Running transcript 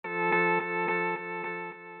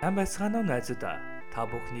Сайн байцгаана уу найзуудаа. Та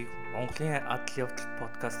бүхнийг Монголын адал явдал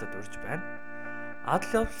подкастад урьж байна.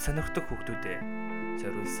 Адал явдал сонирхдог хүүхдүүдээ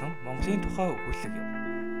зориулсан Монголын тухай өгүүлэг юм.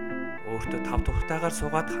 Өөртөө тав тухтайгаар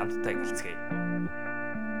суугаад хамтдаа гэлцгээе.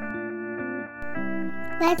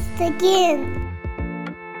 Let's begin.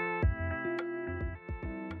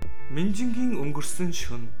 Минжингийн өнгөрсөн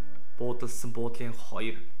шөнө буудалсан буудлын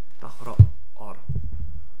 2 давхар ор.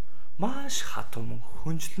 Маш хатум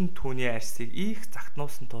хүнжлэн түүний арьсыг их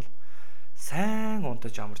загтнуусан тул сайн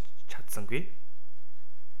унтаж амарч чадсангүй.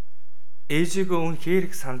 Ээжигээ үнэхээр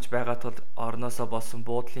их санаж байгаа тул орноосоо болсон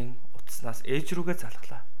буудлын утаснаас ээж рүүгээ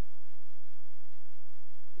залглаа.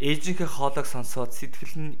 Ээжийнхээ хоолойг сонсоод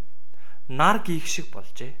сэтгэл нь нар гих шиг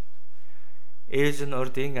болжээ. Ээж нь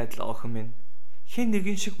урдын адил охин минь хэн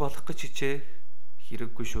нэгэн шиг болох гэж хичээх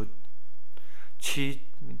хэрэггүй шүү. Чи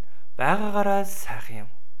минь байгаагаараа сайхан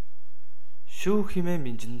юм. Шүү хэмээн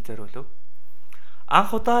Минжин зориулв.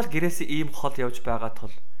 Анх удаа л гэрээс ийм хол явж байгаа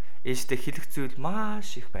тул ээжтэй хэлэх зүйл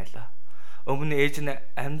маш их байлаа. Өмнө ээж нь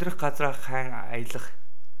амьдрах газраа хаан аялах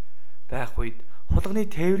байх үед хулганы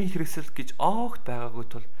тээврийн хэрэгсэл гэж огт байгаагүй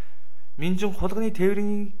тул Минжин хулганы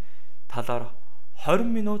тээврийн талаар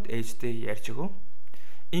 20 минут ээжтэй ярьж өгөв.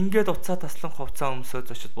 Ингээд уцаа таслан хувцас өмсөө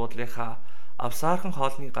зочид буудлынхаа авсаархан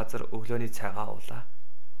хоолны газар өглөөний цайгаа уулаа.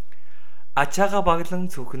 Ачаага баглан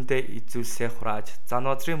цүнхэндээ эзүүлсээ хурааж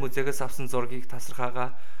Занвазрын музейгээс авсан зургийг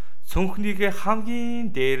тасархаага цүнхнийгээ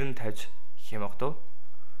хамгийн дээр нь тавьж хямгадав.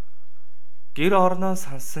 Гэр орноо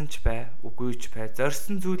сансан ч бай, үгүй ч бай,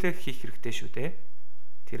 зорьсон зүйлээ хийх хэрэгтэй шүү дээ.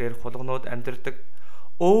 Тэрээр хулгнууд амьдардаг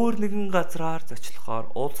өөр нэгэн газраар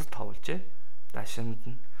зочлохоор уулзалт тавуулжээ. Дашинд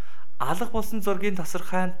нь алга болсон зургийн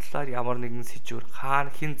тасархайн талаар ямар нэгэн сэжвэр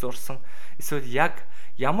хаана хэн зурсан эсвэл яг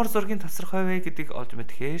ямар зургийн тасархай вэ гэдгийг олж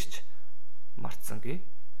мэдхээрч марцсангүй.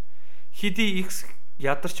 Хэдий их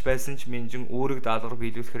ядарч байсан ч Минжин үүрэг даалгавар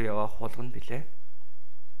биелүүлэхээр яваа хулгана билээ.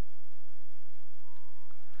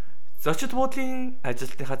 Зочид буудлын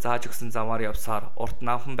ажилтныхаа зааж өгсөн замаар явсаар урт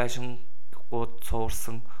намхан байшингууд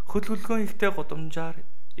цуурсан хөдөлгөөн ихтэй гудамжаар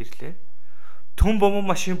ирлээ. Түн бомон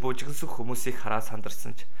машин буужигнсах хүмүүсийг хараа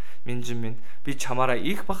сандарсан ч Минжин минь би чамаараа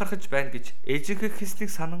их бахархаж байна гэж ээжийнхээ хэлснийг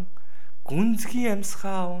санан гүнзгий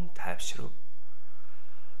амьсгаа аван тайвшрав.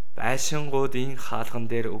 Байшингуудын хаалган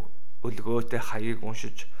дээр өлгөөтэй хаягийг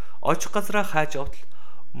уншиж очих газраа хайж явтал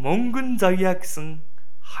мөнгөн завьяа гэсэн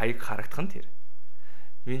хаяг харагдах нь тэр.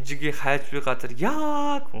 Минжигийн хайж буй газар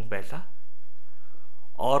яг мөн байлаа.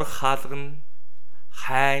 Ор хаалган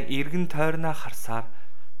хайн иргэн тойрноо харсаар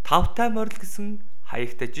тавтай морил гэсэн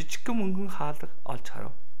хаягтай жижигхэн мөнгөн хаалга олж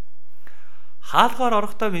харав. Хаалгаар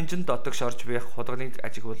орохдоо Минжин дотогш орж буй хулганыг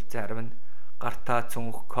ажигуул зарим нь гартаа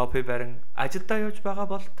цүнх кофе барин ажилдаа явж байгаа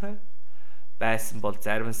болтой байсан бол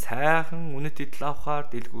зарим нь сайхан үнэт идэл авахаар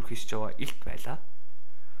дэлгүүрх хийж яваа илт байлаа.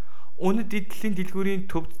 Үнэт идлийн дэлгүүрийн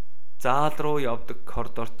төв заал руу явдаг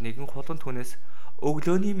коридорт нэгэн хулган түүнээс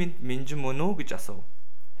өглөөний минь Минжин мөн үү гэж асуув.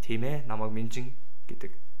 Тийм ээ, намайг Минжин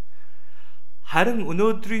гэдэг. Харин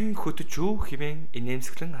өнөөдрийн хөтөч юу хэмээн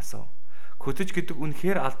инээмсэглэн асуув. Хөтөч гэдэг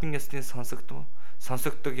үнэхээр албан ёсны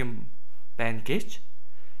сонсогддог юм байна гэж.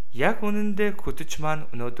 Яг үнэндээ хөтөч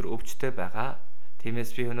маань өнөөдөр өвчтэй байгаа.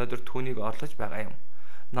 Тиймээс би өнөөдөр түүнийг орлож байгаа юм.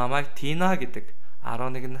 Намайг Тина гэдэг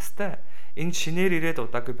 11 настай. Энд шинээр ирээд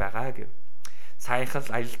удаагүй байгаа гэв. Саяхан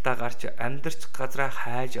л аялдаа гарч амьдарч газраа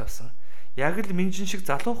хайж явсан. Яг л Минжин шиг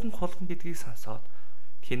залуухан хулган гэдгийг сонсоод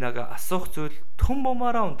Тинага асуух зүйл түн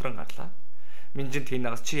бумаараа ундран гарлаа. Минжин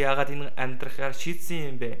Тинагаас чи яагаад энэ амьдрахаар шийдсэн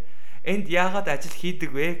юм бэ? Энд яагаад ажил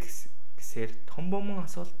хийдэг вэ гэсээр том бомон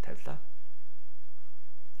асуулт тавилаа.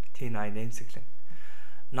 Тина нэмсэглэн.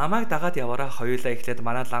 Намайг дагаад яваараа хоёулаа эхлээд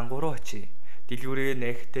манай лангуу руу очие. Дэлгүүрээ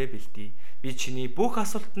нэхтэй бэлдээ. Би чиний бүх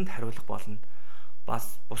асуултанд хариулах болно.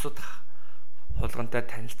 Бас бусад хулгантай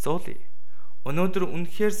танилцуулъя. Өнөөдөр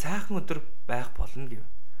үнэхээр сайхан өдөр байх болно гэв.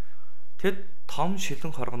 Тэд том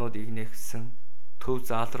шилэн хоргонууд игнэхсэн төв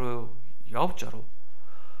заал руу явж оров.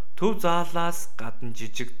 Төв заалаас гадна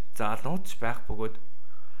жижиг заалнууд байх бөгөөд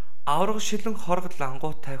авраг шилэн хоргод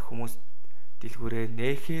лангуутай хүмүүс дэлгүүрээ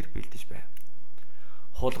нээхээр бэлдэж байв.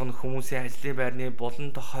 Хулган хүмүүсийн ажлын байрны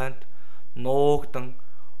булан тохойнд нуугдан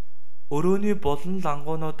өрөөний булан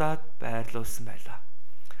лангуунуудад байрлуулсан байлаа.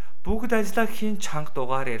 Бүгд ажлаа хийн чанга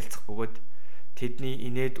дугаар ярилцах бөгөөд тэдний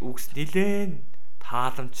инээд үгс нилээн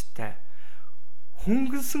тааламжтай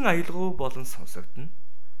хөнгөнсөн аялгау болон сонсогдно.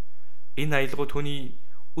 Энэ аялгау түүний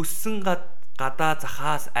өссөн гадаа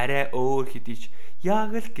захаас арай өөр хэдийч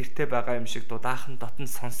яг л гэрте байгаа юм шиг дудаахан дотн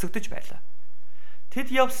сонсогдож байлаа. Тэд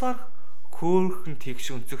явсаар хөөхөн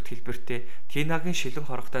тэгш өнцөгт хэлбэртэй Тинагийн шилэн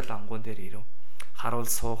хорогтой лангуун дээр ирэв. Харуул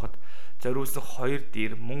суухад зориулсан 2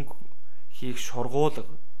 дэр мөнгө хийх шургуулга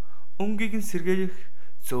Өнгийг нь сэргээх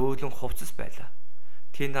зөөлөн хувцас байлаа.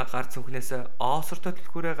 Тина гар цүнхнээс оосортой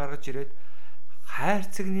түлхүүрээ гаргаж ирээд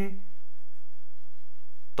хайрцагны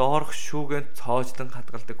доорх шүүгэнд цоожлон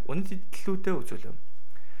хадгалдаг үнэт идэллүүдэд үзүүлв.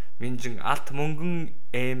 Минжин алт мөнгөн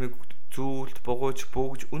аймаг зүйлт бугуйж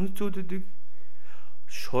бүгж үнэт зүйлүүдийг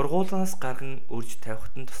шургуулнаас гарган өрж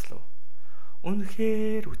тавихад нь туслав.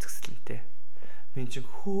 Үнэхээр үзэсгэлэнтэй. Минжин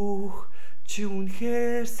хөөх чи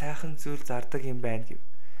үнэхээр сайхан зүйл зардаг юм байна гэв.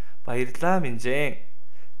 Баярлаа Минжин.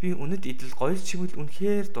 Би үнэт идэл гоё чимэл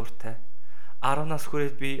үнэхээр дуртай. 10-наас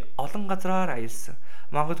хүрээд би олон газраар аялсан.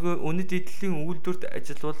 Магадгүй үнэт идлийн үйлдвэрт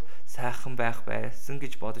ажиллавал сайхан байх байсан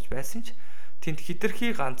гэж бодож байсан ч тэнд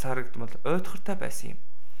хитрхи ганцаарагдмал ойдхортой байсан юм.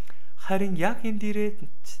 Харин яг энд ирээд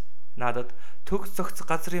надад төгс зогц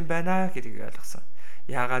газар юм байна гэдгийг ойлгосон.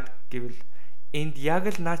 Яагаад гэвэл энд яг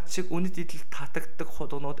л над шиг үнэт идэл татагддаг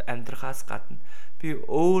хулгнууд амьдрахаас гадна би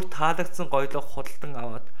өөр таалагдсан гоёлог худалдан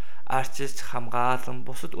аваад арчилж хамгаалan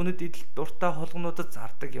бусад үнэт идэл дуртай хулгнуудад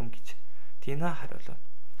зардаг юм гэж Тина хариулав.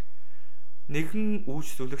 Нэгэн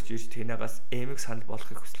үйлчлүүлэгч ирж Тинагаас эмэг санал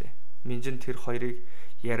болохыг хүслээ. Минжин тэр хоёрыг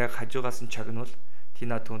яриаг хажуугаас нь чагнуул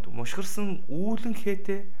Тина түнд мушгирсан үүлэн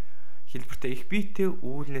хээтэй хэлбэртэй их биетэй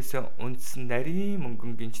үүлнээсээ үндсэн нарийн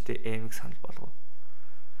мөнгөн гинжтэй эмэг санал болгов.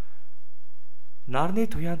 Нарны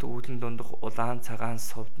туяанд үүлэн дундах улаан цагаан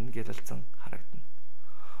сувдна гялалзан харагдана.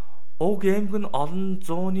 Уг эмэг нь олон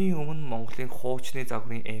зууны өмнө Монголын хуучны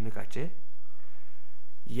загварын эмэг ажээ.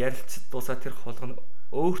 Ярилцд дуусаа тэр хулган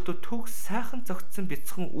өөртөө төгс сайхан зөгцсөн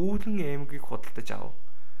бяцхан үүлэн эмэгийг худалдаж ав.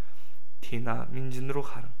 Тина Минжин рүү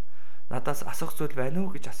харан надаас асуух зүйл байна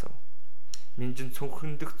уу гэж асуув. Минжин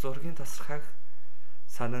цүнхэндх зургийн тасархайг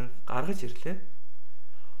санан гаргаж ирлээ.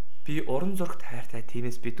 Би уран зурагт хайртай,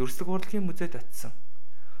 тиймээс би дүрслэг урлагийн музейд очисон.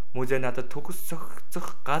 Музей надад төгс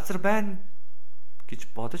зохицох газар байна гэж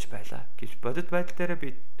бодож байлаа. Гэвч бодит байдал дээр би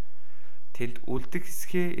тэнд үлдэг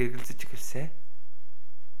хэсгээ эргэлзэж эхэлсэн.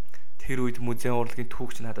 Тэр үед музейн урлагийн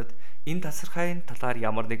түүхч надад энэ тасархайн талаар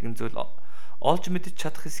ямар нэгэн зүйл олж мэдэж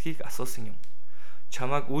чадах хэсгийг асуусан юм.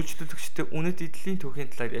 Чамайг үйлчлүүлэгчтэй үнэт идлийн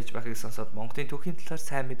түүхийн талаар яаж байхыг сонсоод Монголын түүхийн талаар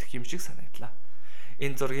сайн мэдэх юм шиг санагдлаа.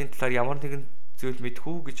 Энэ зургийн талаар ямар нэгэн зүйл мэдэх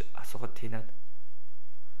үү гэж асуухад Тинад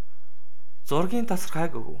зургийн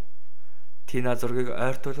тасархайг өгөв. Тина зургийг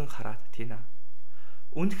ойртуулан хараад Тина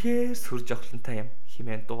үнэхээр сүр жавхлантай юм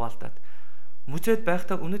хэмээн дуулдаад музейд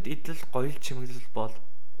байхдаа үнэт идэл гоёл чимэглэл бол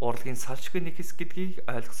урлагийн салшгүй нэг хэсэг гэдгийг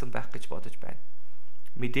ойлгосон байх гэж бодож байна.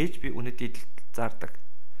 Мэдээж би үнэт идэлд зардаг.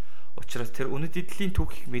 Учираас тэр үнэт идлийн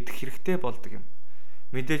түүхийг мэдэх хэрэгтэй болдог юм.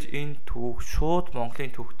 Мэдээж энэ түүх шууд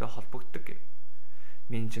Монголын түүхтэй холбогддог гэв.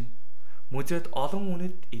 Минжин музейд олон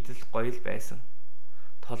үнэт идэл гоёл байсан.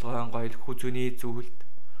 Толгойн гоёл хүзүний зүйлт,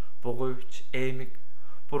 бугуйч, эмэг,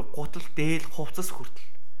 бүр гутал дээл хувцас хүртэл.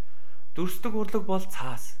 Дүрслэг урлаг бол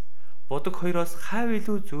цаас. Будаг хоёроос хав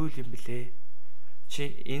илүү зүйл юм блэ?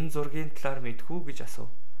 Чи энэ зургийн талаар мэдэх үү гэж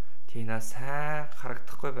асуув. Тина сайн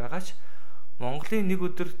харагдахгүй байгаач Монголын нэг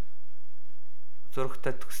өдөр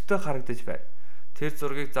зурагтай төстэй харагдаж байна. Тэр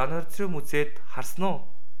зургийг Занорцрын музейд харсан уу?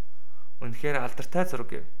 Үнэхээр алдартай зураг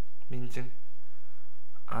гэв. Минжин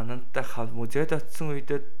анантай хав музейд очисон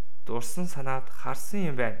үедээ дурсан санаад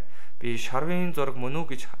харсан юм байна. Би шарвын зураг мөн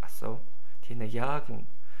үү гэж асуув. Тина яг мөн.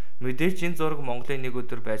 Мэдээч энэ зураг Монголын нэг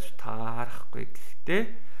өдөр байж таарахгүй. Гэхдээ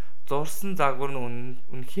зурсан загвар нь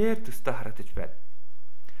үнэхээр төстэй харагдаж байна.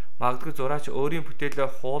 Магадгүй зураач өөрийн бүтээлээ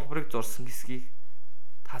хуулбарыг зурсан хэсгийг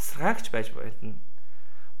тасархайгч байж байна.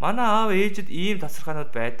 Манай аав ээжид ийм тасархаанууд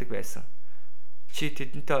байдаг байсан. Чи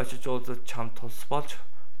тэдэнтэй очиж уулзаж чам тус болж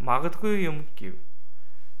магадгүй юм гэв.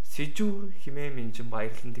 Сэжүүр химээ Минжин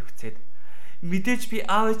баярлан дэвцээд мэдээж би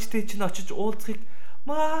аав ээжтэй чинь очиж уулзахыг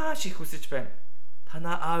маш их хүсэж байна.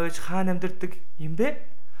 Танаа аав ээж хаана амьдардаг юм бэ?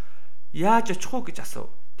 Яаж очих уу гэж асуув.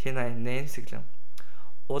 Тина нэнсэглэн.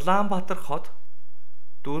 Улаанбаатар хот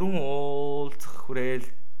 4 уулзах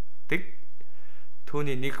хүрээлдэг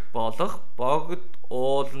түүний нэг болох богд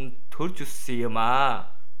ууланд төрж өссөн юм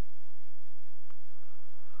аа.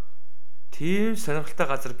 Тийм сонирхолтой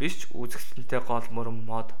газар биш ч үзэсгэлэнтэй гол мөрөн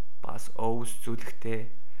мод бас өвс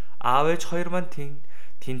зүлэгтэй. Аав ээж хоёр маань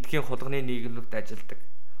тентгийн хулганы нийгэмлэгт ажилладаг.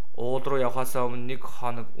 Уул руу явхаас өмнө нэг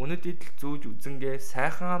хоног үнэт идэл зүүж үзэнгээ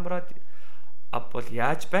сайхан амраад авбал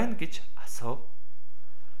яаж байна гэж асуув.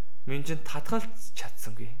 Минжин татгалж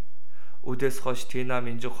чадсангүй. Өдөөс хойш Тина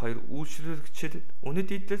Минжин хоёр үйлчлүүлэгчид үнэт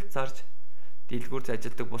идэл зарж дэлгүүрт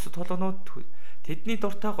ажилладаг бусад толгонууд тэдний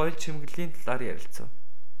дуртай гоёл чимэглэлийн талаар ярилцав.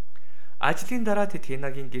 Ажлын дараа тэд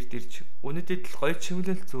Тинагийн гэрт ирж үнэт идэл гоёл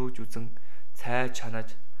чимэглэл зөөж үзэн цай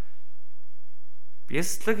чанаж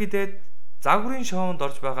бяцлаг идээд загварын шоунд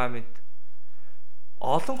орж байгаа мэд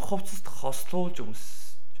олон хувцаст хослуулж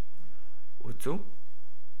өмсөж Үзв.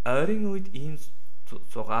 Ойрын үед ийм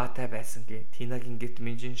зугаатай байсан гээ. Тинагийн гэт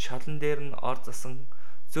Минжин шалан дээр нь ор засан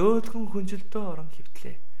зөөлхөн хүнжилтөө орон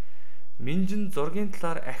хөвтлээ. Минжин зургийн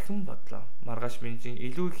талаар ахин бодлоо. Маргааш Минжин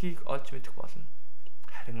илүү ихийг олж мэдэх болно.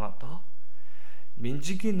 Харин одоо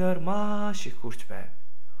Минжигийн нойр маш их хурж байв.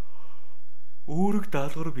 Үүрэг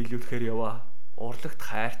даалгавар биелүүлэхээр яваа. Урлагт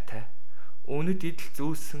хайртай. Үнэт идэл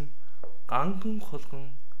зүүсэн ганган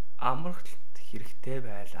хулган амрагт хэрэгтэй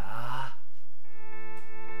байлаа.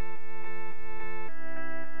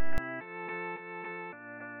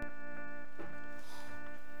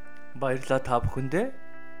 Баярлалаа та бүхэндээ.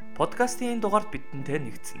 Подкастын энэ дугаард бидэнтэй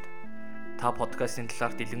нэгдсэнд. Та подкастын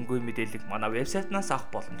талаар дэлгэнгүй мэдээлэл манай вебсайтнаас авах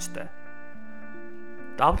боломжтой.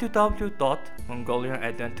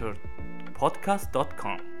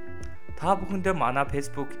 www.mongolianadventurepodcast.com. Та бүхэндээ манай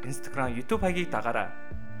Facebook, Instagram, YouTube хаягийг дагараа.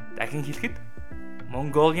 Дахин хэлэхэд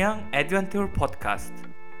Mongolian Adventure Podcast.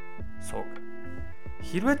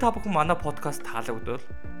 Хэрвээ та бүхэн манай подкаст таалагдвал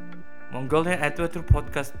Mongolian Adventure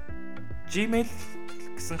Podcast Gmail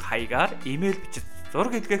гэсэн хаягаар имэйл бичиж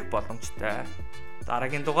зураг илгээх боломжтой.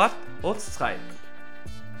 Дараагийн дугаард уулзцгаая.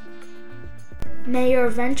 May your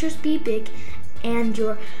adventures be big and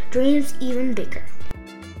your dreams even bigger.